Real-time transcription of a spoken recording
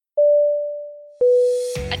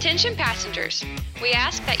Attention passengers, we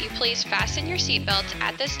ask that you please fasten your seatbelts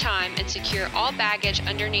at this time and secure all baggage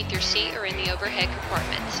underneath your seat or in the overhead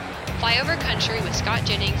compartments. Flyover Country with Scott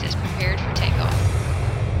Jennings is prepared for takeoff.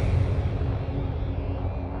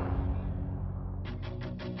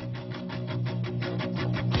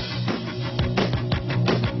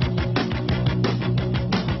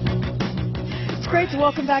 Great to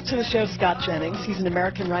welcome back to the show Scott Jennings. He's an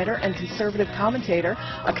American writer and conservative commentator,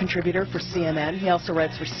 a contributor for CNN. He also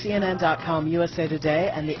writes for CNN.com, USA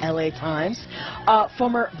Today, and the LA Times.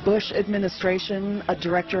 Former Bush administration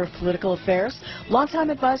director of political affairs, longtime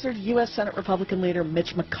advisor to U.S. Senate Republican leader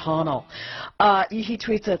Mitch McConnell. He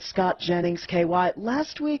tweets at Scott Jennings, KY.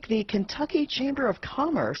 Last week, the Kentucky Chamber of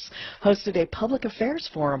Commerce hosted a public affairs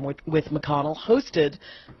forum with McConnell, hosted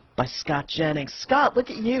by Scott Jennings. Scott, look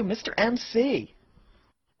at you, Mr. MC.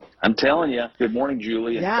 I'm telling you. Good morning,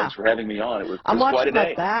 Julie, and thanks for having me on. It was I'm quite watching a day.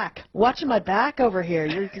 my back. Watching my back over here.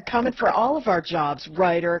 You're coming for all of our jobs.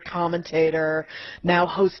 Writer, commentator, now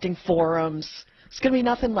hosting forums. It's going to be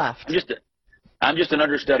nothing left. I'm just an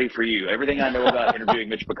understudy for you. Everything I know about interviewing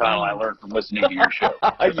Mitch McConnell, I learned from listening to your show.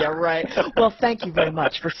 Yeah, right. Well, thank you very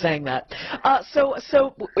much for saying that. So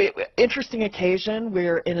interesting occasion.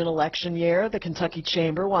 We're in an election year. The Kentucky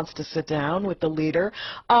Chamber wants to sit down with the leader.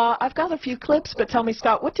 I've got a few clips, but tell me,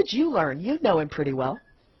 Scott, what did you learn? You know him pretty well.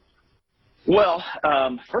 Well,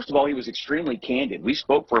 first of all, he was extremely candid. We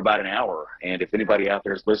spoke for about an hour, and if anybody out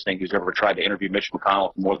there is listening who's ever tried to interview Mitch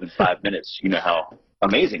McConnell for more than 5 minutes, you know how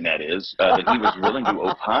amazing that is, that he was willing to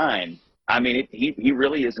opine. I mean, he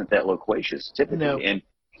really isn't that loquacious typically. No.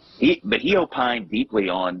 But he opined deeply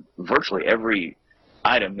on virtually every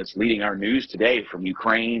item that's leading our news today, from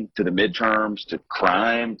Ukraine to the midterms to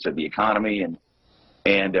crime to the economy, and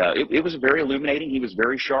it was very illuminating. He was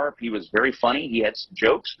very sharp. He was very funny. He had some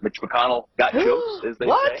jokes. Mitch McConnell got jokes, as they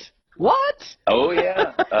say. What? Oh,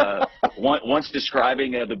 yeah. Once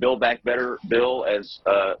describing the Build Back Better bill as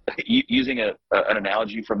using an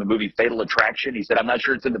analogy from the movie Fatal Attraction, he said, "I'm not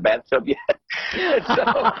sure it's in the bathtub yet."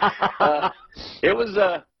 So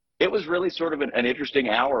it was really sort of an interesting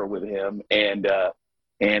hour with him, and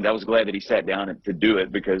I was glad that he sat down to do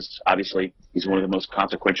it, because obviously he's one of the most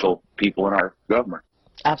consequential people in our government.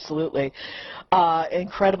 Absolutely.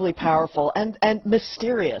 Incredibly powerful and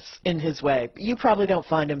mysterious in his way. You probably don't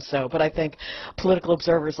find him so, but I think political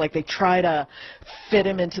observers, they try to fit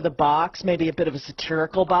him into the box, maybe a bit of a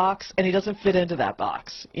satirical box, and he doesn't fit into that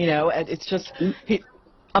box, and it's just,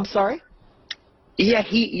 I'm sorry? Yeah,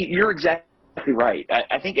 you're exactly right.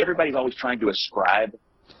 I think everybody's always trying to ascribe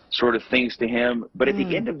sort of things to him, but at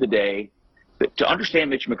the end of the day, to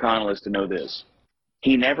understand Mitch McConnell is to know this.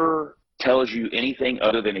 He never tells you anything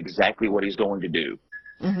other than exactly what he's going to do.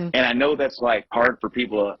 Mm-hmm. And I know that's hard for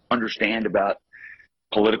people to understand about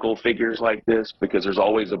political figures like this, because there's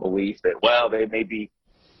always a belief that, well, they may be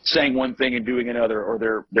saying one thing and doing another, or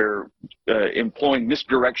they're employing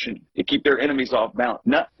misdirection to keep their enemies off balance.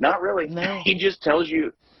 Not really. No. He just tells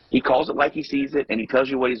you, he calls it like he sees it, and he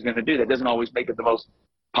tells you what he's going to do. That doesn't always make it the most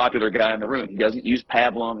popular guy in the room. He doesn't use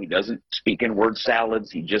pablum. He doesn't speak in word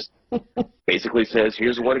salads. He just basically says,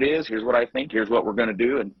 here's what it is, here's what I think, here's what we're going to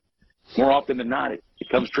do, and more often than not, it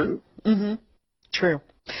comes true. Mm-hmm. True.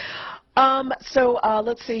 So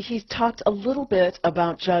let's see. He talked a little bit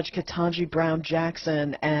about Judge Ketanji Brown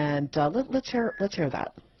Jackson, and let's hear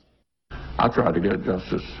that. I tried to get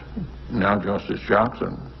Justice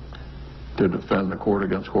Jackson to defend the court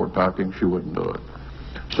against court packing. She wouldn't do it.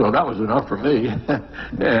 So that was enough for me.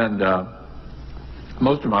 And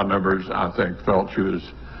most of my members, I think, felt she was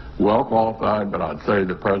well qualified, but I'd say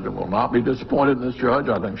the president will not be disappointed in this judge.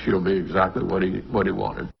 I think she'll be exactly what he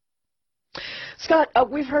wanted. Scott,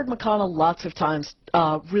 we've heard McConnell lots of times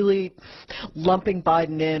really lumping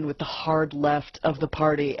Biden in with the hard left of the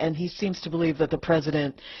party, and he seems to believe that the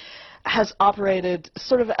president has operated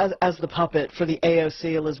sort of as the puppet for the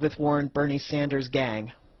AOC, Elizabeth Warren, Bernie Sanders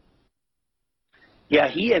gang. Yeah,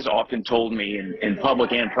 he has often told me in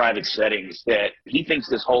public and private settings that he thinks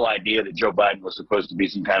this whole idea that Joe Biden was supposed to be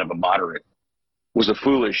some kind of a moderate was a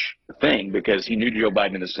foolish thing, because he knew Joe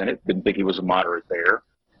Biden in the Senate, didn't think he was a moderate there.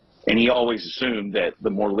 And he always assumed that the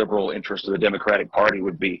more liberal interest of the Democratic Party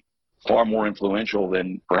would be far more influential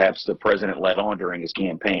than perhaps the president let on during his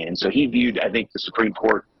campaign. And so he viewed, I think, the Supreme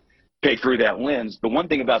Court through that lens. The one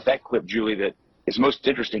thing about that clip, Julie, that is most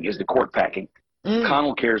interesting is the court packing.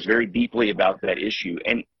 Connell cares very deeply about that issue.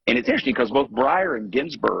 And it's interesting because both Breyer and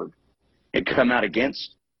Ginsburg had come out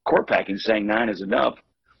against court packing, saying 9 is enough.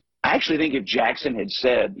 I actually think if Jackson had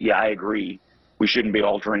said, yeah, I agree, we shouldn't be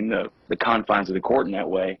altering the confines of the court in that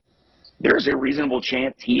way, there's a reasonable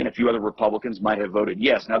chance he and a few other Republicans might have voted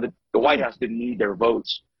yes. Now, the White House didn't need their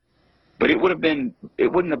votes But it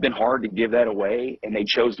wouldn't have been hard to give that away, and they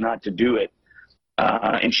chose not to do it.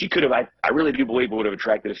 And she could have, I really do believe, would have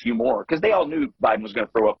attracted a few more, because they all knew Biden was going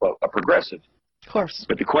to throw up a progressive. Of course.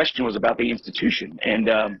 But the question was about the institution. And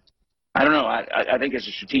I don't know. I think it's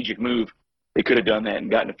a strategic move. They could have done that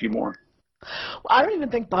and gotten a few more. I don't even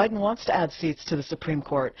think Biden wants to add seats to the Supreme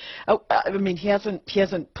Court. I mean, he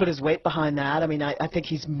hasn't put his weight behind that. I mean, I think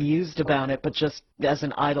he's mused about it, but just as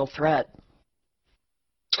an idle threat.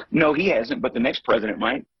 No, he hasn't, but the next president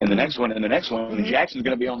might, and the next one, and the next one. And Jackson's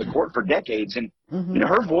going to be on the court for decades, and you know,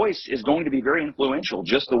 her voice is going to be very influential,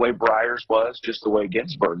 just the way Breyer's was, just the way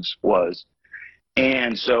Ginsburg's was.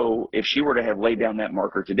 And so if she were to have laid down that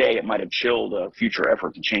marker today, it might have chilled a future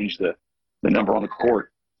effort to change the number on the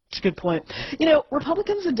court. That's a good point. You know,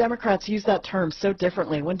 Republicans and Democrats use that term so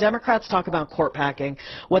differently. When Democrats talk about court packing,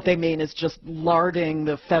 what they mean is just larding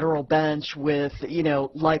the federal bench with, you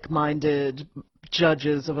know, like-minded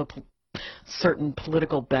judges of a certain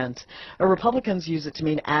political bent. Or Republicans use it to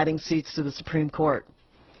mean adding seats to the Supreme Court.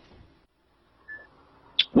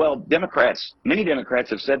 Well, many Democrats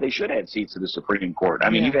have said they should add seats to the Supreme Court. I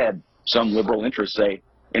mean, you've had some liberal interests say,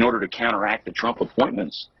 in order to counteract the Trump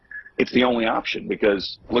appointments, it's the only option,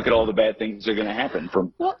 because look at all the bad things that are going to happen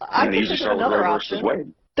from, well, I think there's another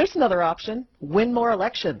option. There's another option. Win more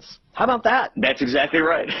elections. How about that? That's exactly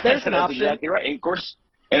right. There's an That's option. exactly right.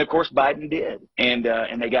 And of course, Biden did, and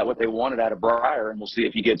they got what they wanted out of Breyer, and we'll see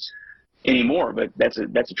if he gets any more. But that's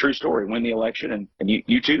a true story. Win the election, and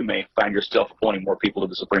you too may find yourself appointing more people to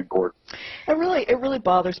the Supreme Court. It really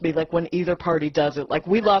bothers me, like when either party does it. Like,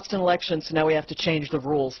 we lost an election, so now we have to change the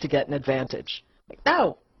rules to get an advantage. Like,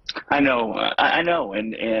 no. I know,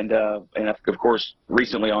 and of course,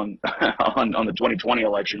 recently on the 2020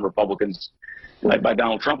 election, Republicans, led by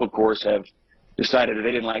Donald Trump, of course, have decided that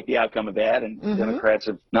they didn't like the outcome of that, and Democrats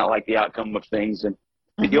have not liked the outcome of things. And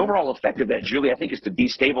the overall effect of that, Julie, I think, is to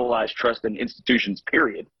destabilize trust in institutions,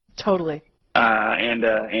 period. Totally. And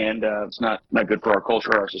it's not good for our culture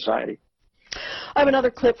or our society. I have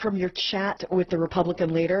another clip from your chat with the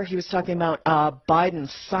Republican leader. He was talking about Biden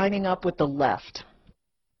signing up with the left.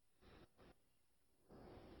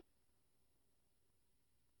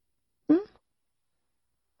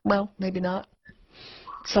 Well, maybe not.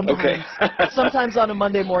 Sometimes, okay. Sometimes on a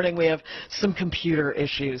Monday morning we have some computer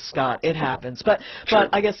issues, Scott. It happens. But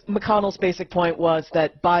I guess McConnell's basic point was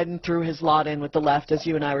that Biden threw his lot in with the left, as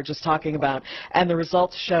you and I were just talking about, and the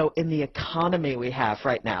results show in the economy we have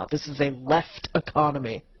right now. This is a left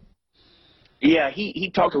economy. Yeah, he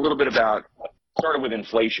talked a little bit about, started with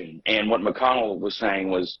inflation, and what McConnell was saying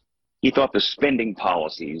was he thought the spending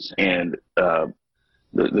policies and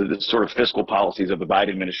the sort of fiscal policies of the Biden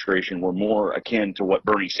administration were more akin to what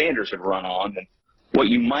Bernie Sanders had run on and what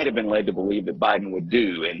you might have been led to believe that Biden would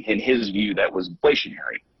do. And in his view, that was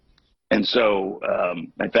inflationary. And so,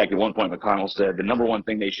 in fact, at one point, McConnell said the number one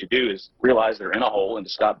thing they should do is realize they're in a hole and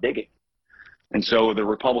to stop digging. And so the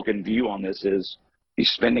Republican view on this is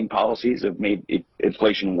these spending policies have made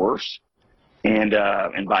inflation worse. And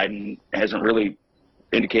Biden hasn't really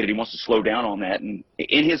indicated he wants to slow down on that. And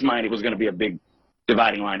in his mind, it was going to be a big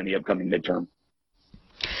dividing line in the upcoming midterm.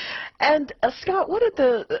 And Scott, what did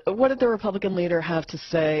the Republican leader have to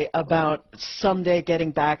say about someday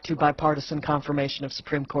getting back to bipartisan confirmation of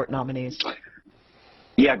Supreme Court nominees?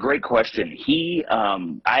 Yeah, great question.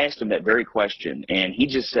 I asked him that very question, and he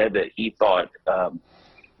just said that he thought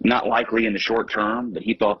not likely in the short term, that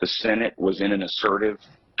he thought the Senate was in an assertive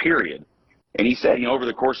period. And he said, over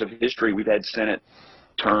the course of history, we've had Senate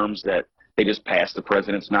terms that they just passed the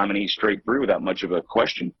president's nominee straight through without much of a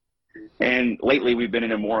question. And lately we've been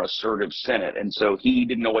in a more assertive Senate. And so he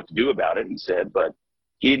didn't know what to do about it, he said, but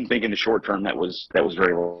he didn't think in the short term that was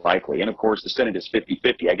very likely. And of course the Senate is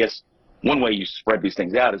 50-50. I guess one way you spread these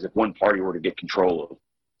things out is if one party were to get control of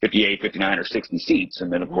 58, 59, or 60 seats,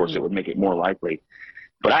 and then of course it would make it more likely.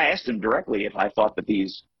 But I asked him directly if I thought that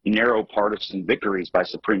these narrow partisan victories by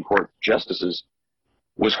Supreme Court justices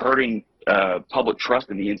was hurting public trust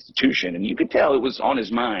in the institution, and you could tell it was on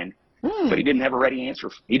his mind, but he didn't have a ready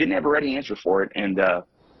answer. He didn't have a ready answer for it, and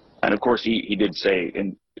of course he did say,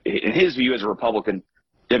 in his view as a Republican,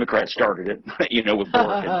 Democrats started it, with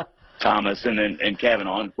Bork and Thomas and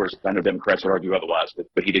Kavanaugh. And of course, I know Democrats would argue otherwise,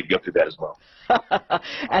 but he did go through that as well.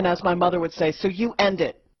 And as my mother would say, so you end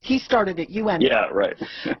it. He started it, you end it. Yeah, right.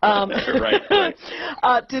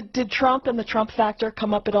 Right. Did Trump and the Trump factor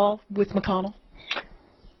come up at all with McConnell?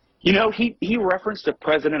 He referenced the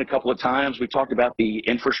president a couple of times. We talked about the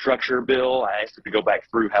infrastructure bill. I asked him to go back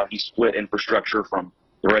through how he split infrastructure from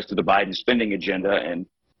the rest of the Biden spending agenda. And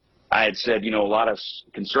I had said, a lot of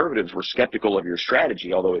conservatives were skeptical of your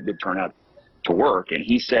strategy, although it did turn out to work. And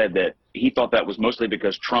he said that he thought that was mostly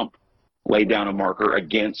because Trump laid down a marker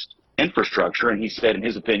against infrastructure. And he said, in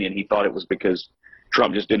his opinion, he thought it was because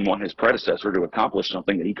Trump just didn't want his predecessor to accomplish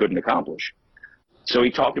something that he couldn't accomplish. So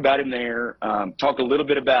he talked about him there, talked a little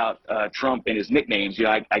bit about Trump and his nicknames. You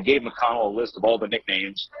know, I gave McConnell a list of all the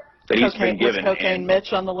nicknames that he's been given. Was Cocaine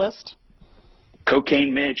Mitch on the list?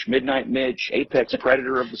 Cocaine Mitch, Midnight Mitch, Apex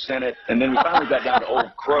Predator of the Senate, and then we finally got down to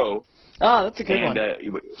Old Crow. Oh, that's a good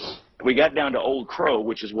one. We got down to Old Crow,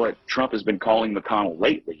 which is what Trump has been calling McConnell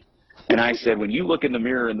lately. And I said, when you look in the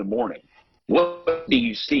mirror in the morning, what do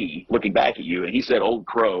you see looking back at you? And he said Old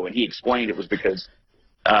Crow, and he explained it was because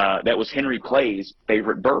that was Henry Clay's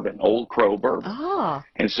favorite bourbon, Old Crow bourbon. Ah.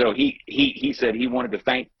 And so he said he wanted to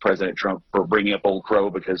thank President Trump for bringing up Old Crow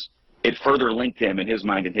because it further linked him in his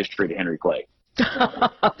mind in history to Henry Clay.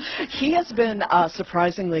 He has been a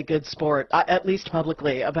surprisingly good sport, at least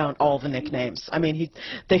publicly, about all the nicknames. I mean,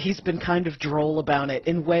 he's been kind of droll about it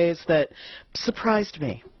in ways that surprised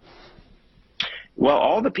me. Well,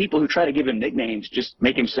 all the people who try to give him nicknames just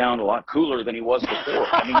make him sound a lot cooler than he was before.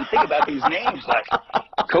 I mean, you think about these names, like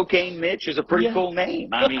Cocaine Mitch is a pretty cool name.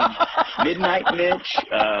 I mean, Midnight Mitch,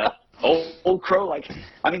 Old Crow, like,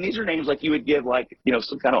 I mean, these are names like you would give, like, you know,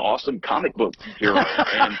 some kind of awesome comic book hero.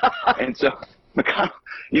 And so McConnell,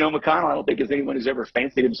 I don't think is anyone who's ever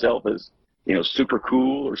fancied himself as, you know, super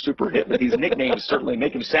cool or super hip, but these nicknames certainly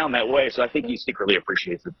make him sound that way, so I think he secretly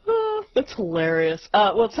appreciates it. Oh, that's hilarious.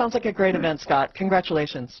 Well, it sounds like a great event, Scott.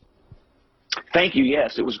 Congratulations. Thank you.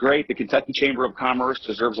 Yes, it was great. The Kentucky Chamber of Commerce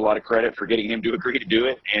deserves a lot of credit for getting him to agree to do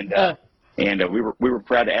it, and we were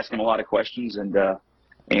proud to ask him a lot of questions. And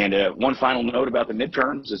one final note about the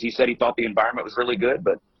midterms is he said he thought the environment was really good,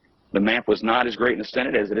 but the map was not as great in the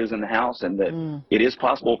Senate as it is in the House, and that it is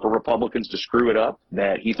possible for Republicans to screw it up.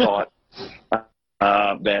 That he thought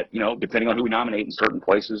that, you know, depending on who we nominate in certain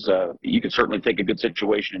places, you could certainly take a good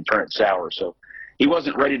situation and turn it sour. So he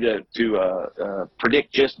wasn't ready to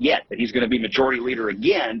predict just yet that he's going to be majority leader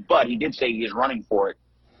again, but he did say he is running for it,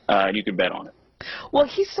 and you can bet on it. Well,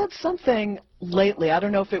 he said something lately, I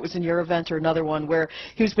don't know if it was in your event or another one, where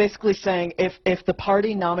he was basically saying if the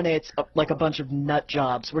party nominates like a bunch of nut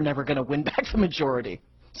jobs, we're never going to win back the majority.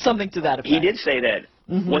 Something to that effect. He did say that.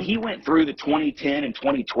 Mm-hmm. Well, he went through the 2010 and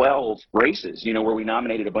 2012 races, you know, where we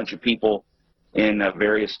nominated a bunch of people in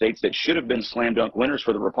various states that should have been slam dunk winners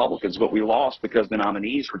for the Republicans, but we lost because the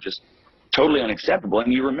nominees were just totally unacceptable.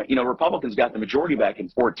 And you know, Republicans got the majority back in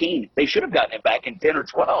 14. They should have gotten it back in 10 or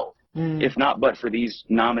 12, if not but for these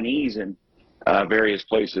nominees in various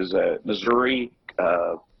places, Missouri,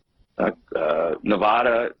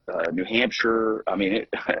 Nevada, New Hampshire,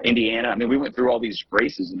 Indiana. I mean, we went through all these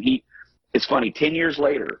races, and it's funny, 10 years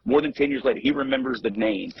later, more than 10 years later, he remembers the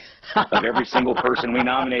name of every single person we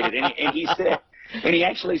nominated. And he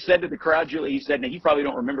actually said to the crowd, Julie, he said, now, you probably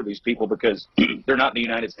don't remember these people because they're not in the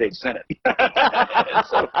United States Senate.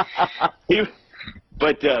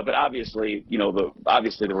 But obviously, you know,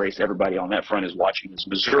 obviously the race everybody on that front is watching is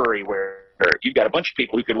Missouri, where you've got a bunch of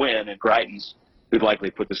people who could win, and Greitens, who'd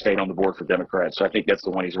likely put the state on the board for Democrats. So I think that's the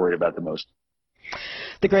one he's worried about the most.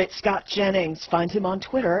 The great Scott Jennings. Find him on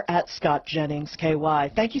Twitter at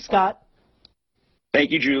ScottJenningsKY. Thank you, Scott.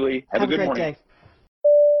 Thank you, Julie. Have a good great morning. Day.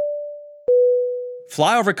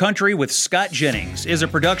 Flyover Country with Scott Jennings is a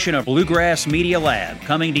production of Bluegrass Media Lab,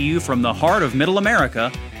 coming to you from the heart of Middle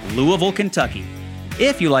America, Louisville, Kentucky.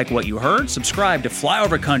 If you like what you heard, subscribe to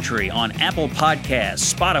Flyover Country on Apple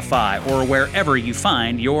Podcasts, Spotify, or wherever you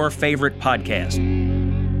find your favorite podcast.